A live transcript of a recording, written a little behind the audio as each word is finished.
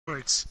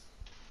backwards.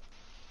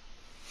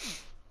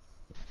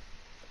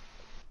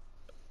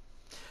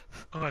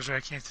 Oh, that's right, I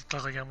can't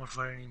talk like I'm on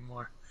fire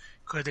anymore.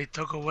 Because they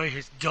took away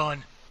his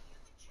gun.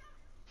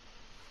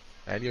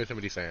 And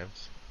Yosemite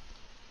Sam's.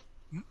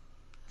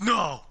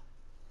 No!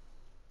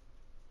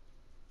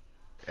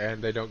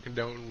 And they don't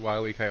condone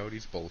Wile E.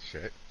 Coyote's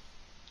bullshit.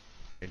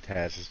 And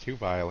Taz is too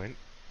violent.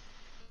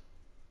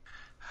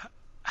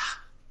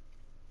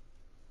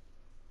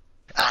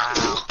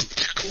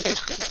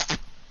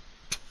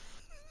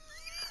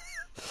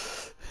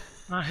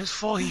 Not his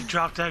fault he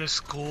dropped out of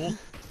school.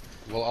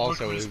 Well,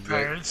 also, His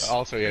parents he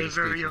has at a a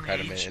very speech young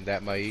impediment, age. and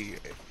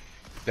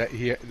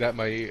that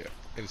might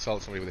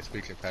insult somebody with a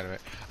speech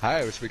impediment. I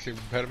have a speech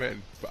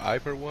impediment, and I,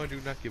 for one,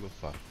 do not give a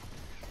fuck.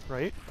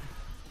 Right?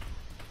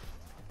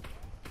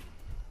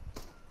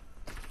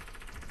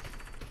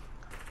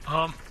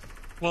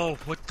 Whoa,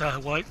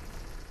 what?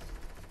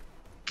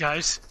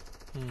 Guys?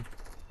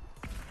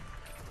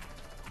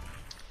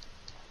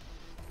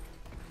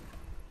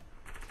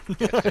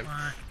 Yes, Tim.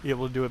 You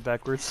able to do it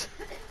backwards?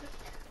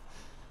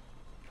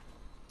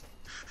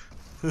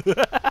 What's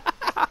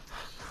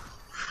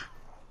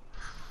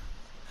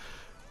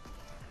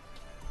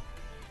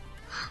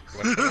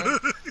going on?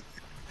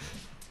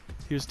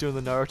 He was doing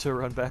the Naruto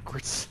run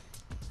backwards.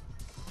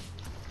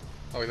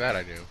 Oh, that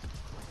I knew.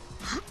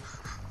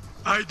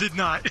 I did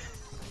not.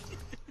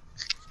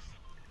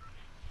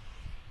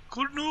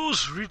 Good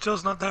news,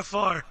 retail's not that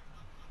far.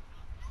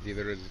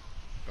 Neither is...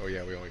 Oh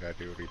yeah, we only got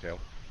 2 retail.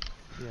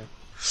 Yeah.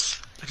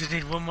 I just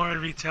need one more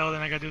retail,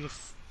 then I gotta do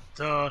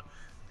the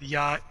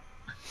yacht.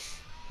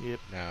 Yep.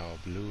 Now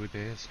blue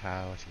this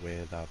house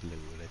with a blue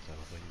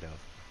little window.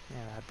 Yeah,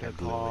 I'd And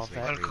blue call is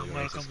that. Really Welcome, racist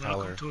welcome, color.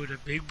 welcome to the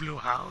big blue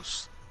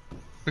house.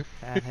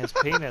 And his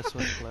penis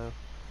was blue.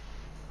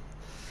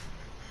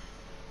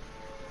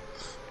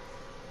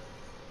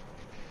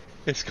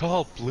 It's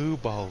called Blue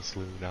Balls,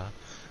 Luna.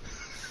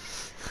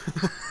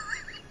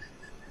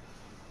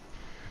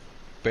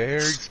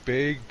 Berg's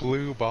big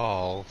blue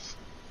balls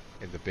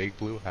in the big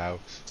blue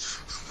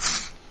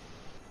house.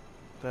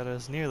 That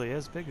is nearly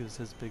as big as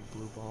his big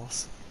blue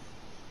balls.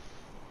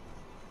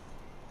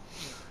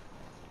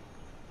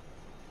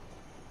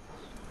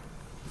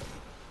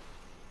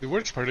 The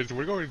worst part is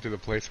we're going to the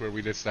place where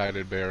we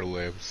decided Bear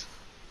lives.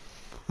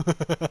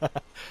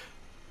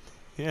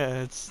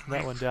 Yeah, it's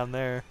that one down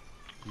there.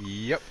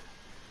 Yep.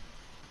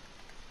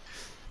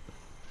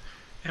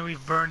 And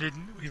we've burned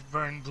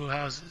blue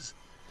houses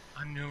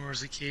on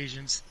numerous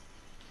occasions.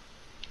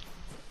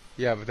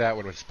 Yeah, but that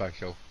one was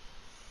special.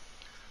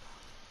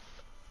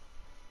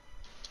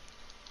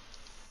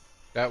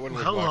 That one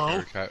was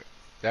Hello.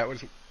 that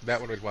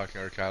one was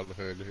watching our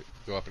childhood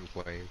go up in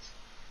flames.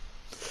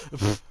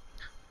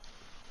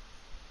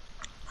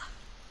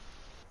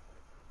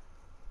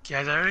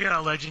 Guys, I already got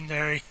a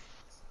legendary,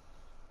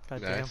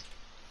 God damn. Nice.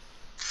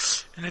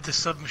 and it's a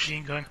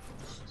submachine gun.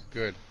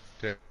 Good.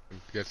 Tim,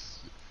 just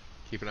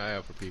keep an eye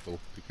out for people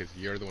because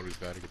you're the one who's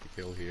got to get the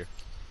kill here.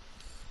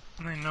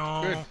 I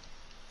know. Good.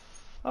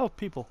 Oh,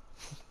 people.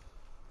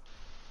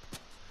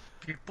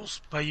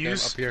 Peoples by Tim,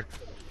 use. up here.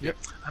 Yep.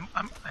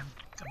 I'm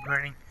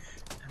running.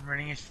 I'm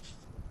running as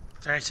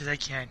fast as I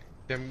can.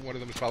 Tim, one of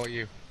them is following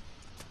you.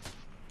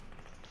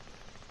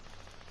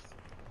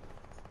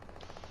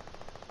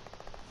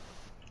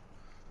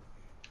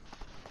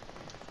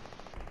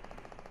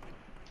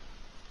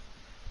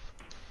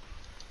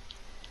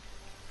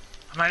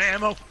 I'm out of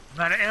ammo. I'm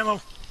out of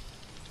ammo.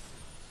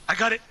 I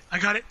got it. I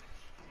got it.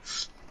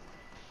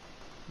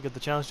 You get the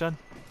challenge done?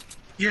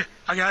 Yeah,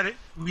 I got it.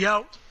 We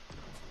out.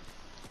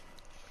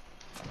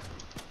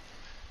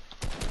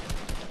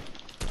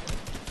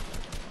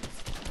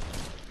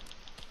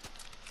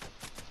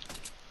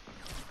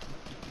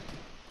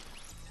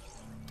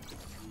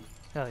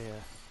 Hell yeah.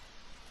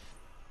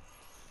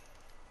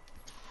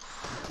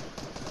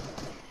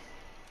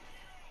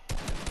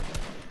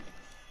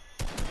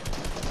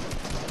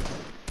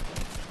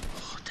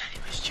 Oh, Daddy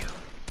missed you.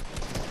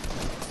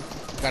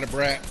 Got a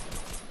brat.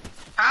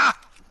 Ah!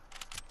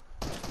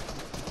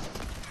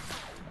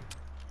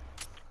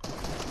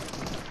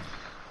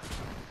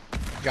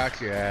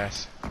 Got your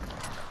ass.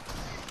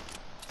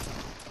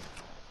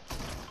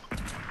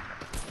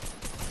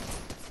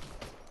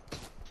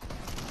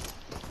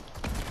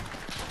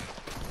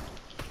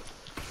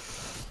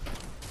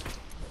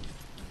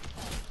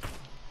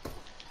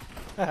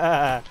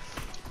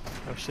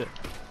 Oh shit.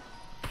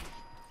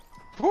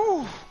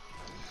 Woo!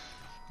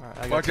 Alright,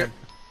 I got Watch it. some.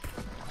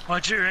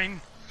 Watch it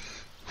rain.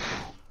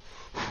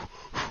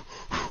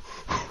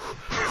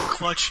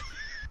 Clutch.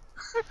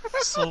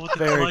 Slow with the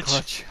Very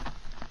clutch. clutch.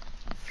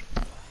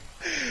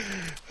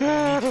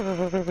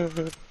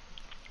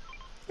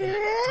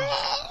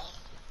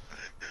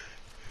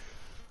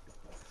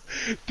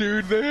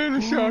 Dude, they had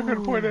a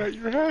shotgun pointed at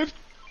your head.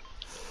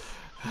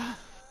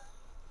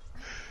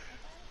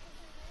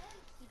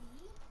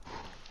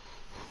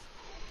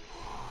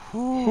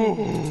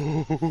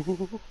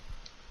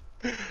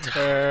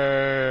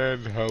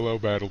 And hello,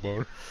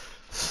 Battleborn.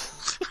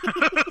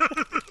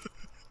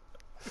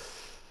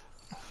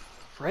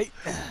 Right?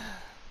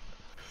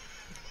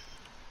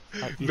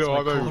 eats No, my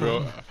I'm not even corn.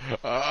 going.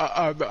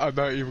 I'm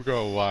not even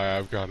gonna lie.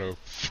 I've got a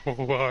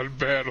full-on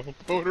battle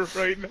motor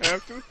right now.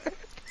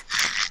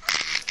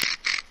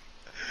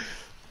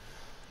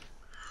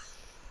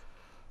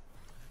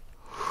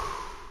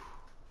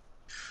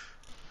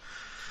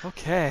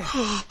 Okay.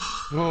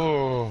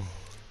 Oh.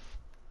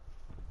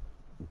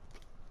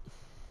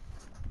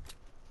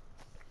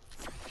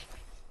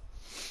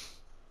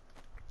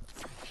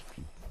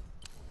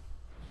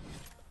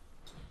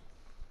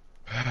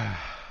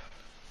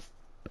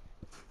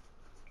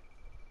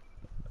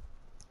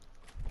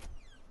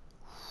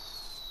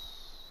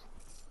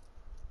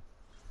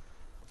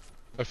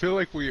 I feel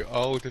like we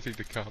all just need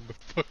to calm the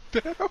fuck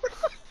down.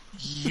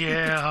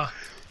 Yeah.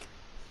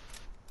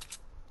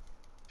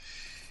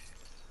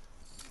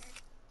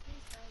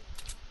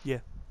 Yeah.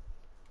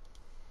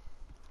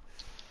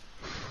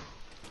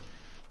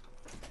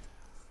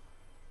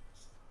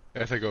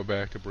 As I go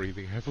back to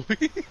breathing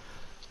heavily.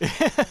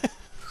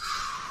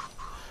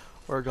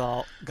 We're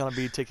gonna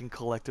be taking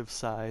collective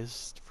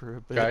sighs for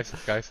a bit.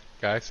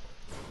 Guys.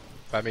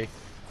 By me.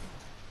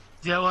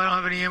 Yeah, well, I don't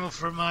have any ammo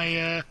for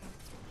my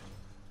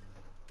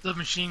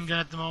submachine gun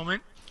at the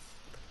moment.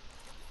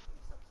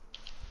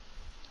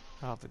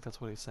 I don't think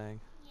that's what he's saying.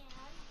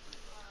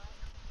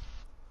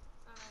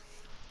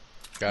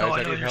 Guys, No, I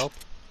I know need you're- help.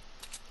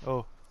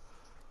 Oh.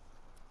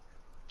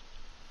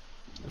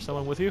 There's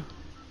someone with you?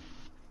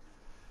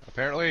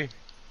 Apparently.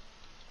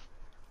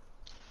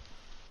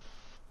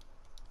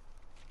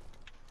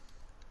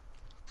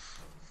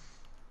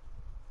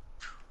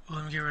 Well,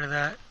 let me get rid of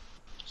that.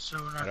 So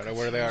we're not I don't know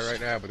where they are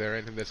confused. right now, but they're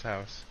in this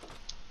house.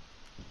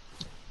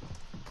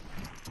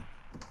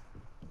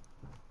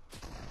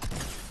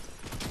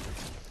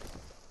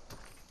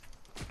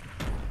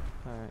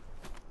 Alright.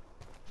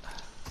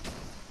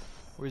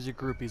 Where's your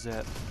groupies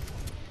at?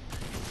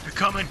 They're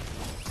coming.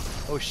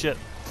 Oh shit.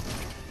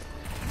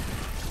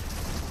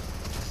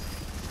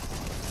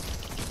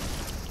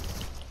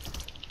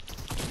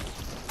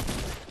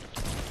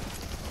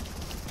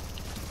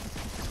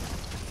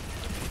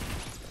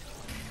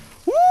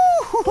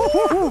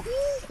 Woo!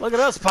 Look at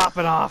us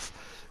popping off.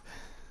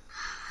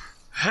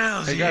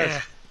 Hell Hey yeah.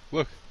 guys,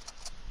 look.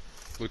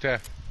 Blue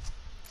tap.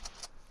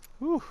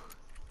 Woo.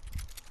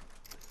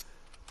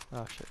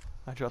 Oh shit.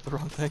 I dropped the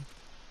wrong thing.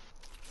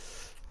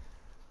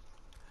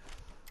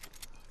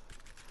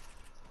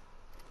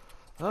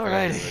 I gotta get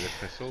rid Alrighty. of this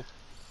pistol.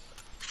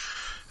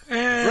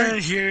 And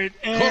Right. here,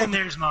 and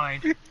there's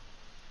mine.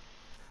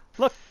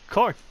 Look,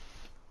 corn.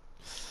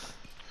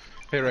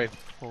 Hey, Rain.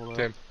 Hold up.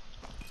 Tim.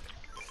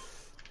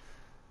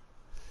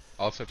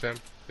 Also, Tim,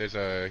 there's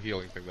a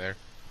healing thing there.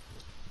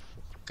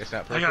 It's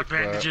not I got perfect,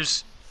 but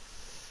bandages.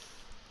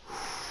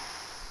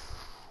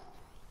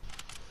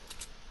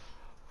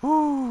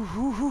 Woo,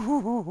 hoo, hoo,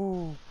 hoo, hoo,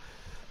 hoo.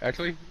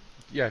 actually,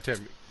 yeah,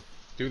 Tim,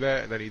 do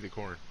that and then eat the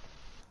corn.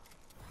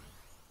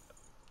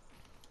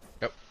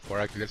 Yep, or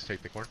actually, let's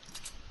take the corn.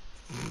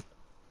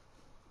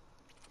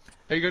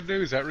 Hey, good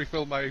news, that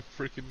refilled my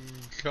freaking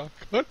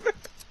shotgun.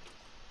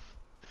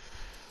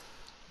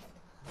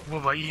 What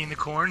about eating the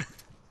corn?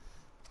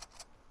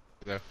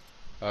 No.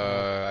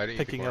 I didn't eat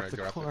the Picking corn, up I the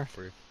dropped corn. it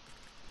for you.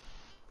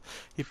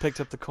 He picked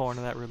up the corn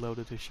and that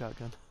reloaded his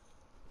shotgun.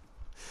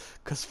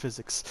 'Cause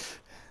physics.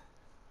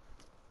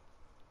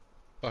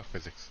 Fuck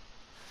physics.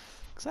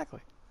 Exactly.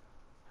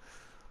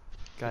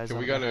 Guys, So I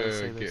we don't know how to gotta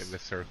say get this. in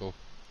this circle.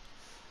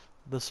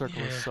 The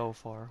circle is Yeah. so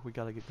far. We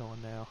gotta get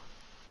going now.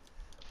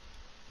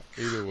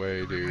 Either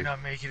way, We may dude.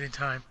 not make it in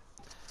time.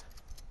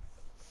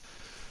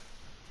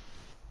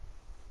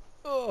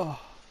 Oh.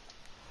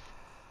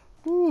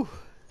 Woo.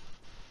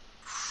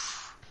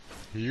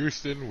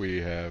 Houston, we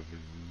have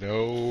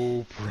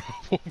no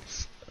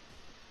problems.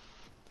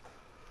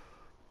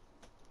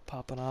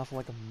 Popping off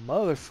like a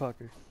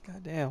motherfucker.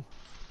 Goddamn.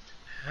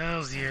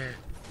 Hell yeah.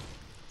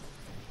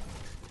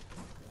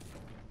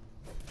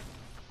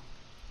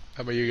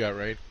 How many you got,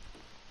 Rain?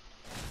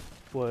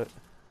 What?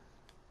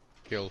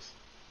 Kills.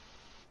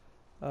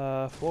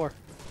 4.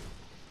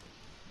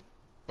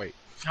 Wait,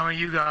 How many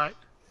you got?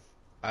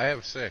 I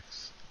have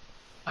 6.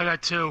 I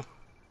got 2.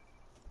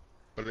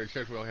 But it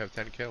says we only have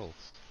 10 kills.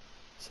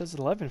 Says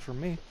 11 for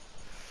me.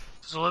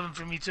 There's 11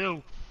 for me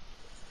too.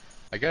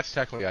 I guess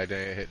technically I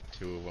didn't hit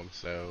 2 of them,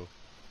 so...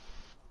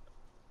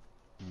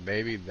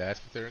 Maybe that's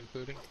what they're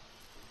including?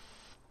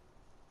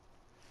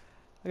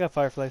 I got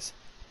fireflies.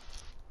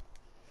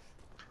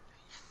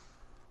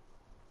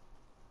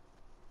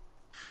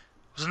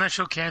 Wasn't that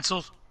show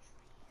canceled?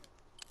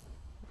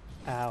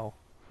 Ow.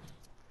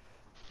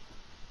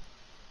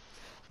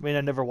 I mean,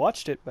 I never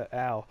watched it, but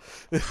ow.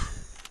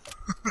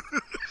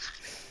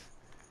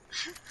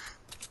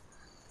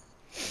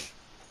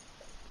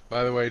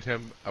 By the way,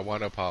 Tim, I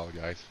want to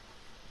apologize.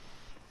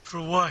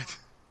 For what?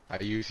 I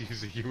used a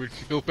human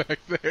shield back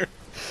there.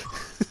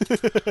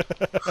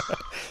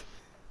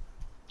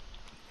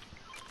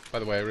 By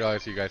the way, I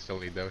realize you guys still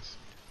need those.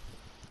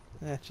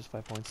 Just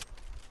 5 points.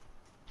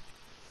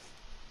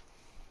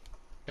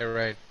 Hey,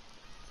 Rain,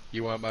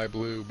 you want my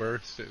blue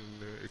burst in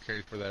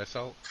exchange for that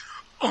assault?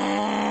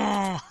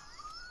 Oh,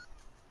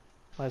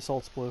 My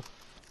assault's blue.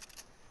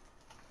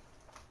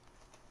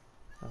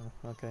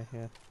 Oh, okay,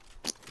 yeah.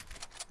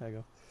 There you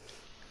go.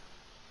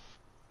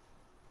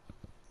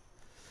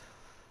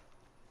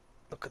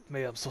 Look at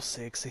me, I'm so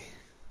sexy.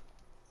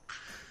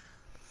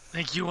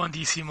 Thank you, One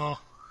Decimo.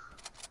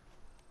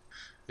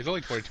 There's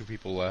only 22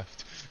 people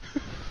left.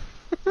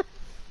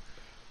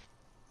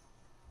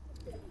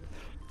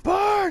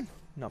 Burn!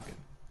 No, I'm kidding.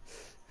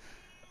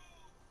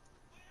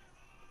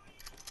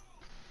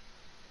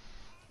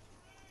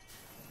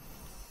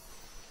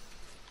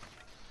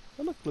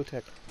 Oh look, blue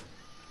tech.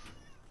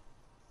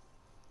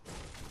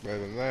 Better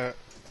than that.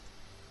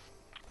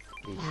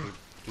 Blue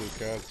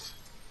chugs.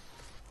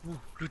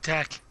 Blue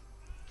tack.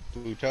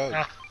 Blue tug.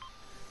 Ah,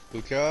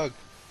 Blue chug.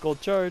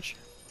 Gold charge.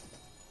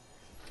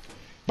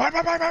 Bang,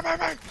 bang, bang, bang,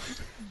 bang,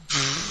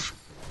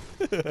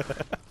 bang!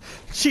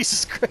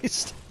 Jesus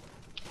Christ.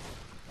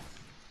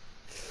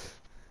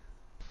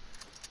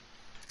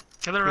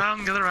 gather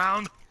around, gather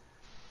around.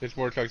 There's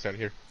more chugs down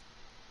here.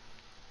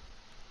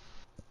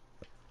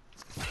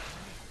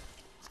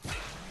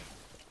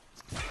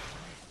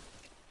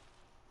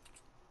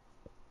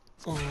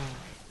 Oh.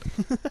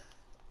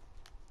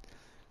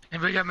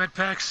 Anybody got med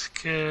packs?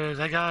 Cause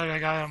I got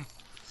them.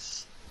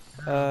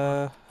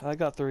 I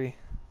got 3.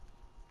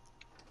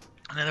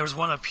 And then there was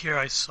one up here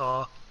I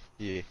saw.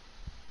 Yeah.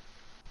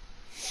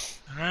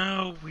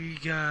 Now we're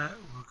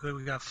good,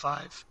 we got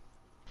 5.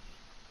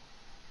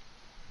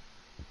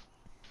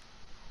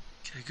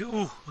 Okay, good.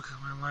 Ooh, look at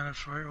my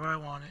lineup's right where I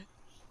want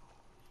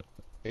it.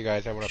 Hey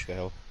guys, I went up the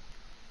hill.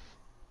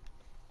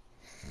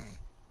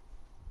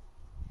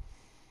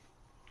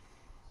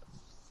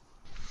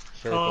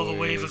 Follow the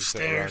wave of is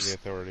stairs. around the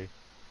authority.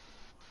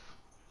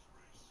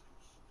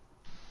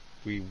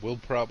 We will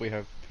probably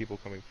have people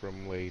coming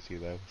from Lazy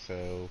though,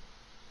 so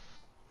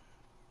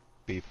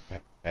be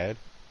prepared.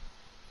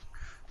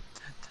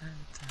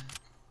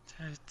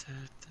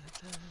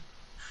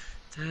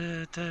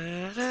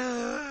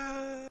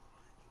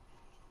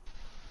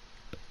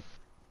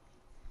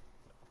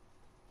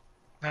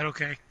 Not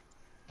okay.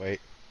 Wait.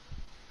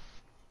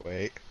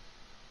 Wait.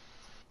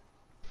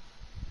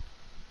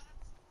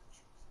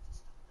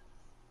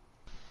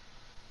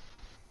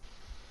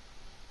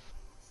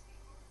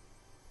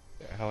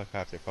 A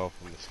helicopter fell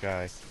from the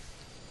sky.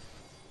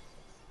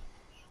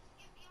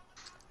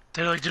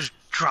 Did it like just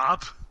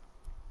drop?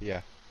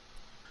 Yeah.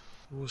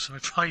 Ooh, so I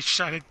probably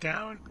shot it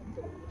down.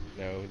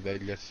 No, they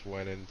just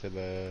went into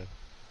the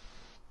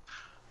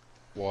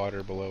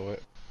water below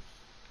it.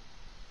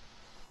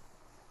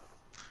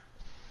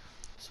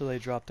 So they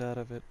dropped out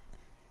of it.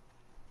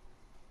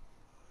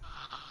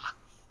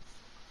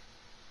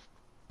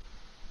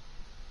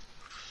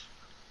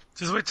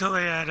 Just wait till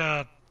they add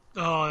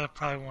oh, they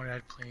probably won't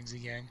add planes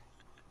again.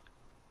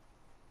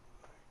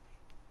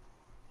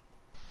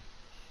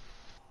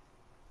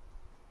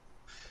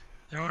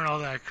 They weren't all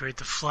that great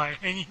to fly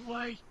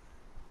anyway.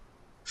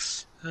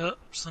 Oh,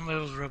 somebody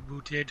was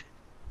rebooted.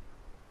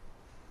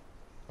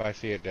 If I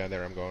see it down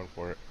there, I'm going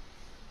for it.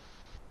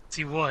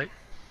 See what?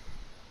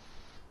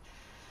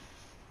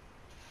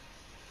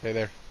 Hey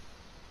there.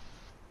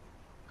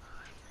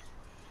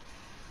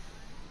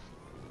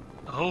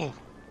 Oh.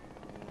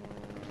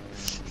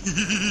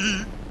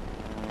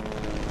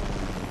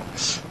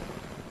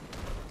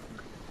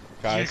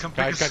 Guys, come pick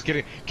guys, us- get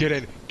in, get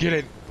in, get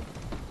in!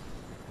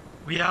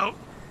 We out?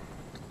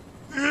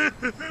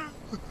 Did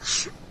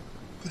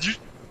you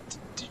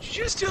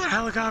just steal a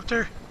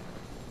helicopter?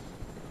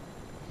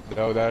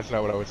 No, that's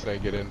not what I was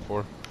saying get in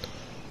for.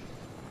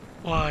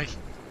 Why?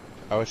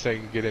 I was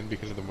saying get in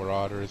because of the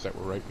marauders that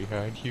were right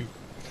behind you.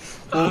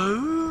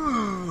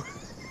 Oh.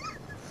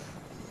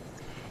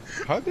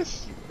 How'd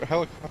this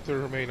helicopter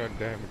remain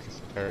undamaged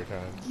this entire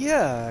time?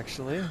 Yeah,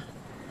 actually.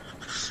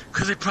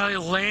 Because they probably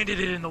landed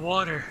it in the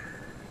water.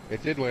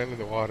 It did land in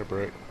the water,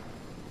 but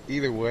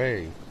either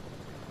way.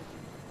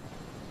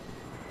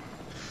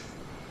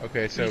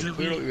 Okay, so Either way.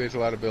 clearly there's a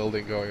lot of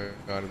building going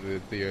on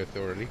in the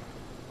authority.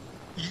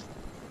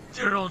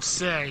 You don't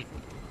say.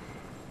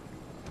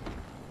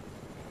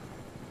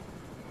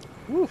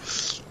 Woo.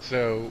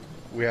 So,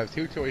 we have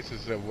two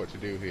choices of what to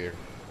do here.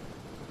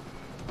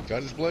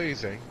 Guns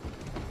blazing.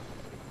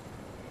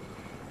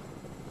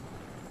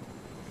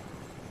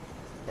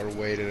 Or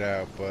wait it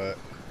out, but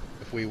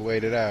if we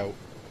wait it out,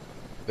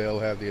 they'll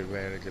have the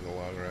advantage in the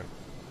long run.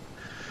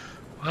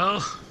 Well,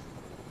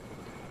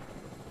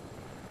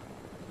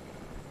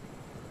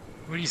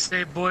 what do you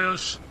say,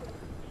 boyos?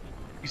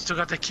 You still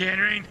got the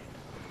cannering?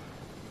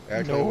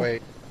 Actually, No.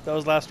 wait. That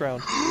was last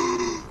round.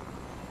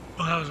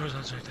 Oh,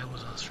 that's right. That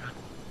was last round.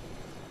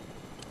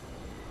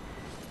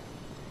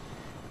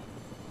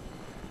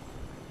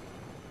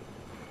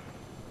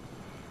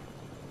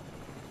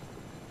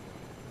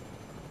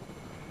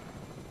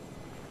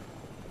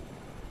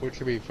 Which,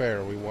 to be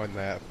fair, we won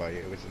that fight.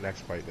 It was the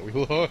next fight that we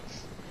lost.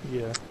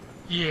 Yeah.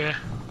 Yeah.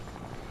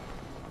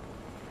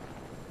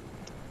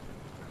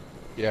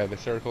 Yeah, the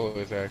circle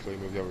is actually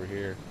moved over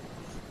here.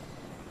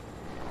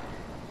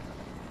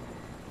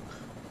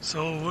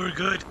 So we're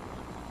good.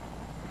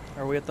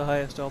 Are we at the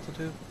highest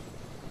altitude?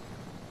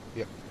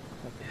 Yep.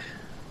 Okay.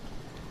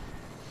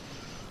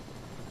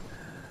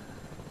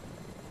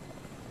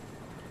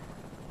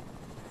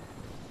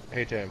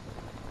 Hey Tim,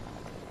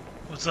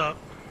 What's up?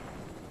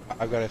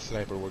 I've got a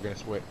sniper. We're gonna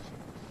switch.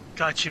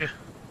 Gotcha.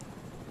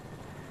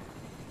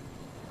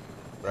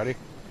 Ready?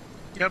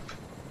 Yep.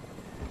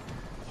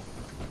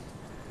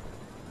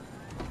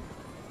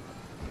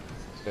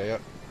 Stay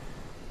up.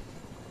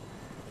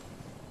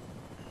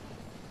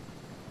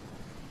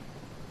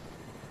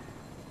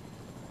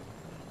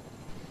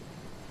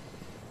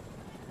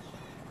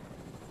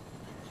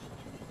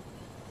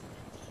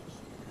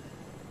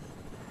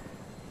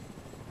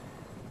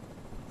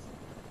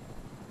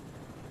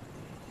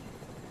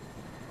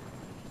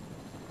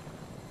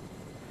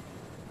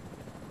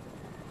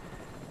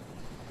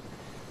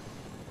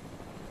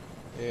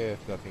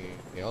 If nothing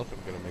else, I'm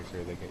gonna make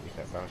sure they get use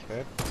that bounce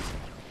pad.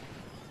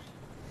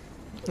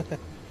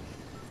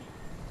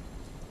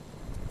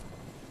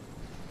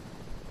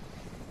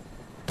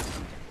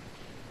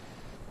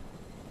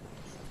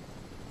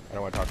 I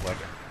don't want to talk about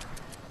it.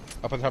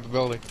 Up on top of the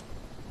building.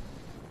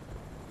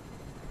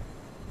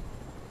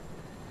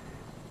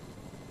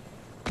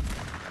 I'm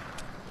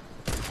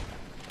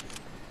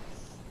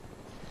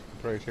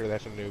pretty sure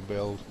that's a new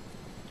build.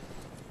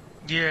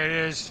 Yeah, it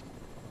is.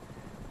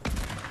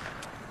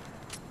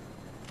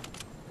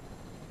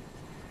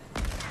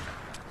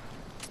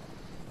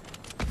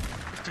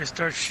 If they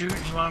start shooting,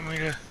 you want me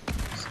to...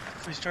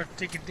 If they start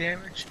taking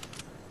damage?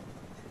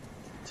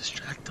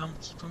 Distract them.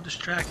 Keep them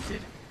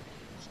distracted.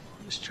 Keep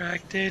them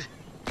distracted.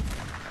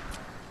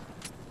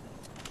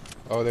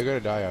 Oh, they're gonna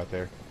die out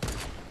there.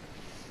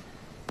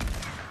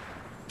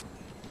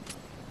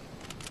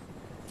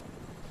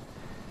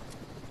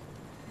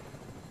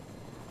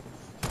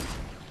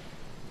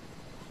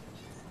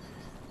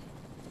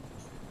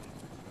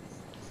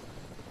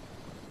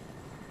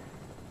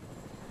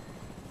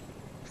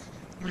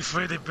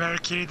 Before they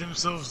barricade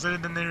themselves in,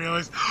 and then they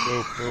realize...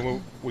 Move, move,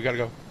 move. We gotta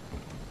go.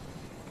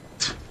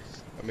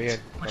 Let me in.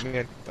 Let me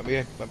in. Let me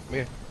in. Let me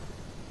in.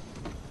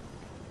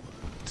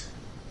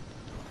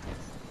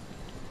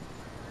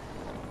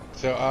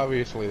 So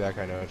obviously that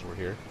guy knows we're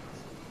here.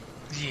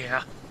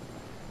 Yeah.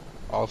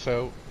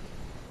 Also,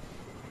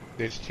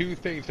 there's two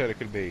things that it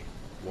could be.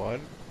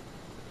 One,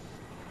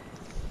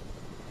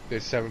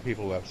 there's 7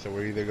 people left, so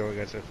we're either going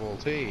against a full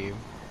team.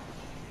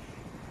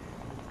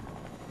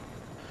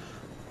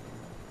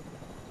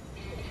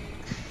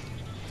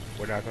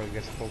 We're not going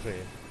against a full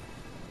team.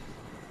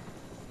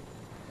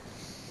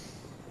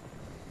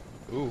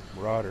 Ooh,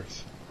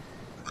 Marauders.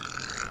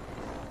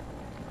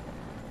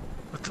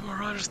 Let the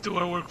Marauders do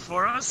our work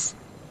for us.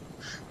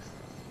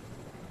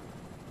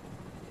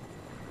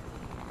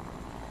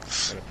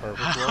 In a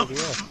perfect world,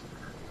 yeah.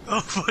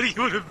 How funny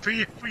would it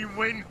be if we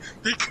win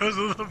because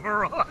of the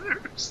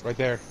Marauders? Right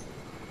there.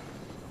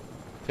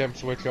 Tim,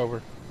 switch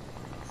over.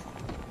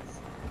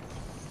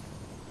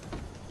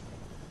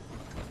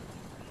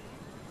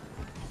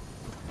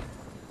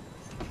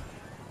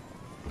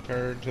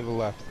 Turn to the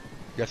left.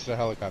 Gets to the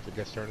helicopter.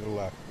 Just turn to the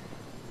left.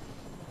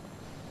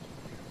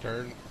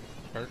 Turn.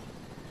 Turn.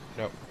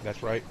 No,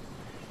 that's right.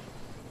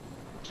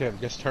 Tim,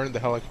 just turn the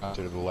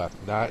helicopter to the left.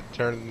 Not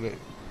turn it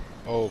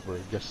over.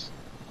 Just...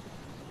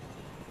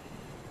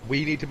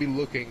 We need to be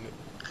looking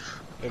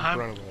in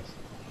front of us.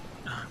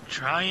 I'm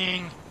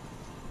trying.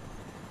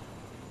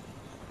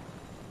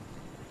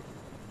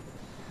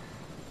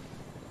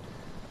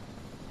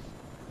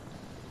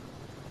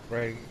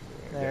 Right.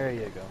 There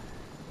you go.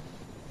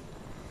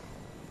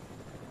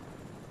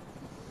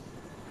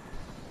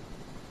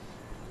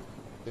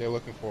 They're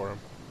looking for him.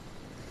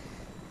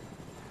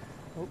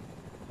 Oh.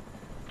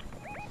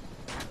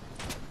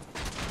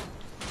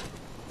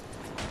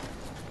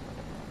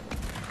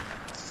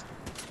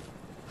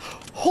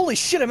 Holy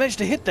shit, I managed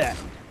to hit that!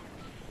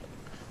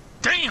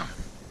 Damn!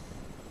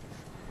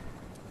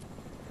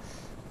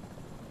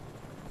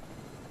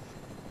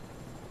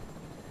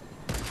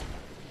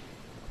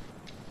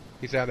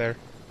 He's out there.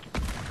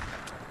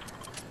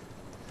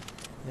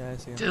 Yeah, I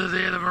see him. The other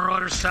day, the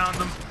Marauders found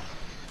them.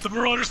 The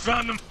Marauders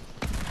found them.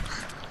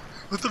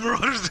 Let the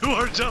Marauders do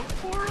our job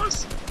for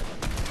us.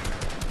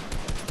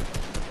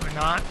 We're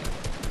not.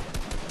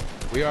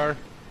 We are.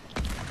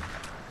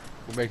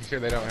 We're making sure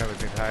they don't have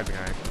anything to hide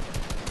behind.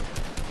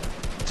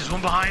 There's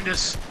one behind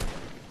us.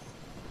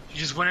 He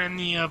just went in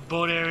the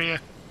boat area.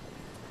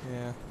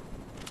 Yeah.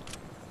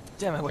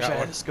 Damn, I wish Got I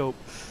had one. a scope.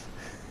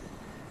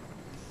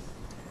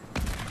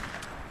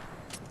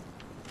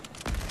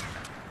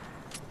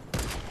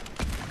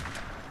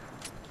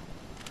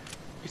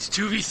 It's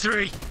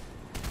 2v3.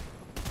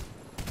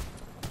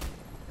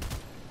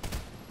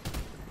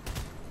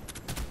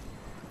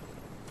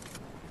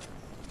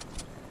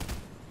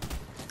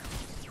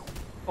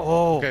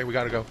 Oh, Okay, we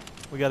gotta go.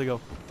 we gotta go.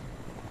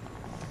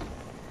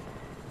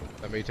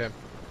 Let me, Tim.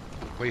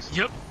 Please.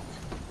 Yep.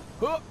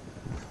 Oh.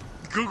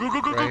 Go, go, go,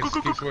 go, go, Ryan, go,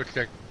 go, go. keep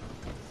switching.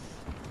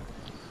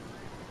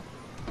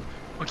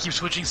 We'll keep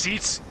switching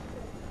seats.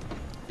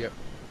 Yep.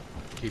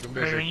 Keep him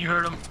Right, busy. you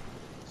heard him.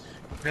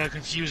 We gotta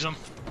confuse them.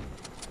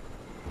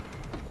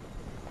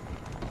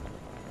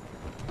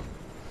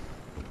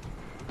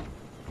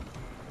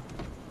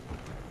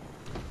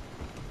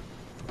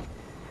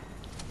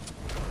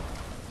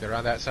 They're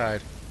on that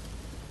side.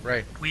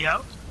 Right. We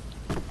out?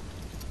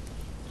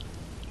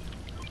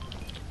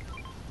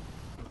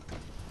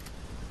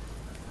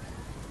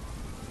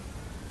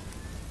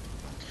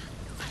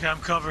 Okay, I'm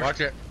covered. Watch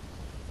it.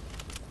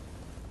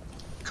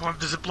 Come up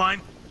the zip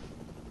line.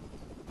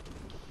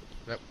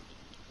 Yep.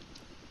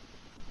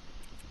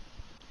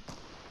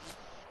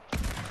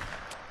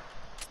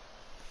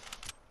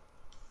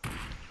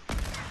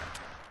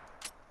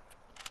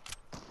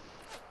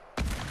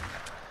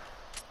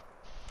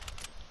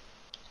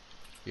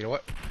 You know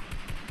what?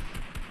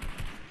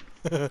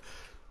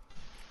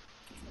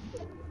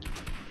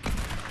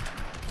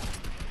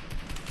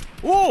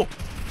 Whoa!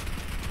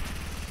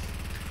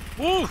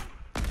 Woo!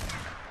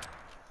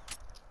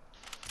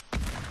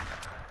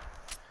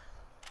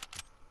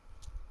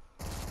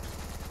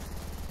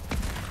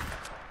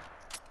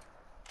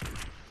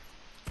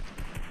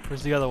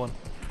 Where's the other one?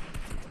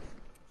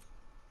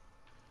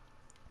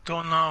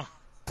 Don't know.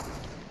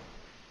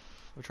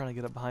 We're trying to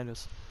get up behind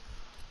us.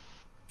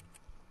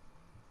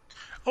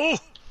 Oh!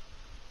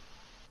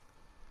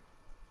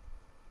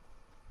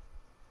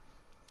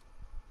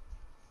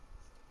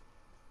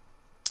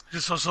 I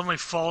just saw somebody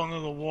fall into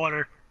the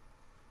water.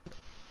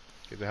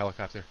 Get the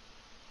helicopter.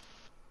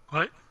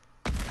 What?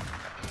 Get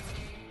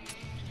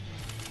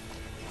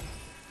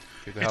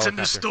the It's helicopter. in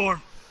the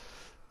storm.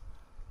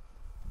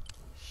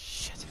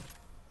 Shit.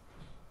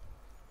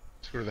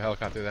 Screw the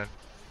helicopter then.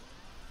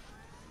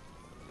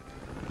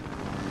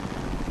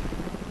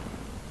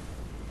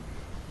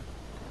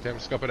 Tim,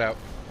 scope it out.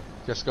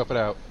 Just scope it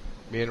out.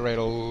 Me and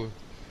Ray'll...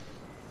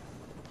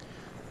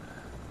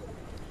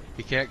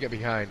 He can't get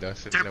behind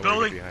us. There's They're no way to get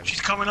building. behind us.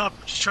 She's coming up.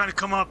 She's trying to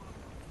come up.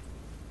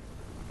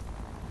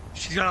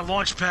 She's got a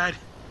launch pad.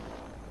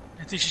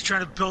 I think she's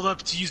trying to build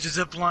up to use the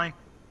zip line.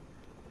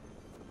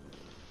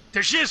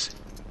 There she is.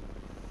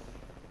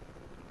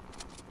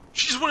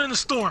 She just went in the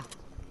storm.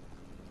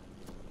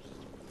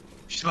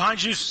 She's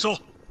behind you, Soul.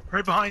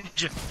 Right behind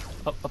you.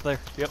 Up there.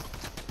 Yep.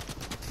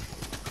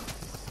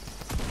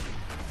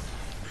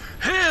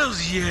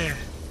 Hells yeah.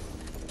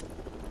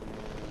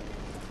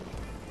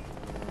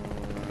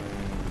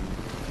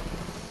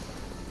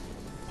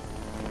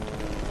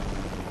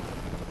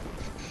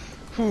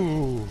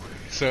 Whew.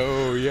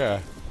 So, yeah.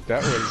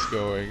 That was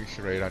going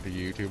straight onto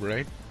YouTube,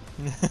 right?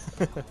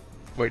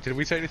 Wait, did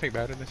we say anything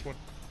bad in this one?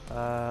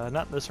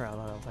 Not this round,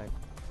 I don't think.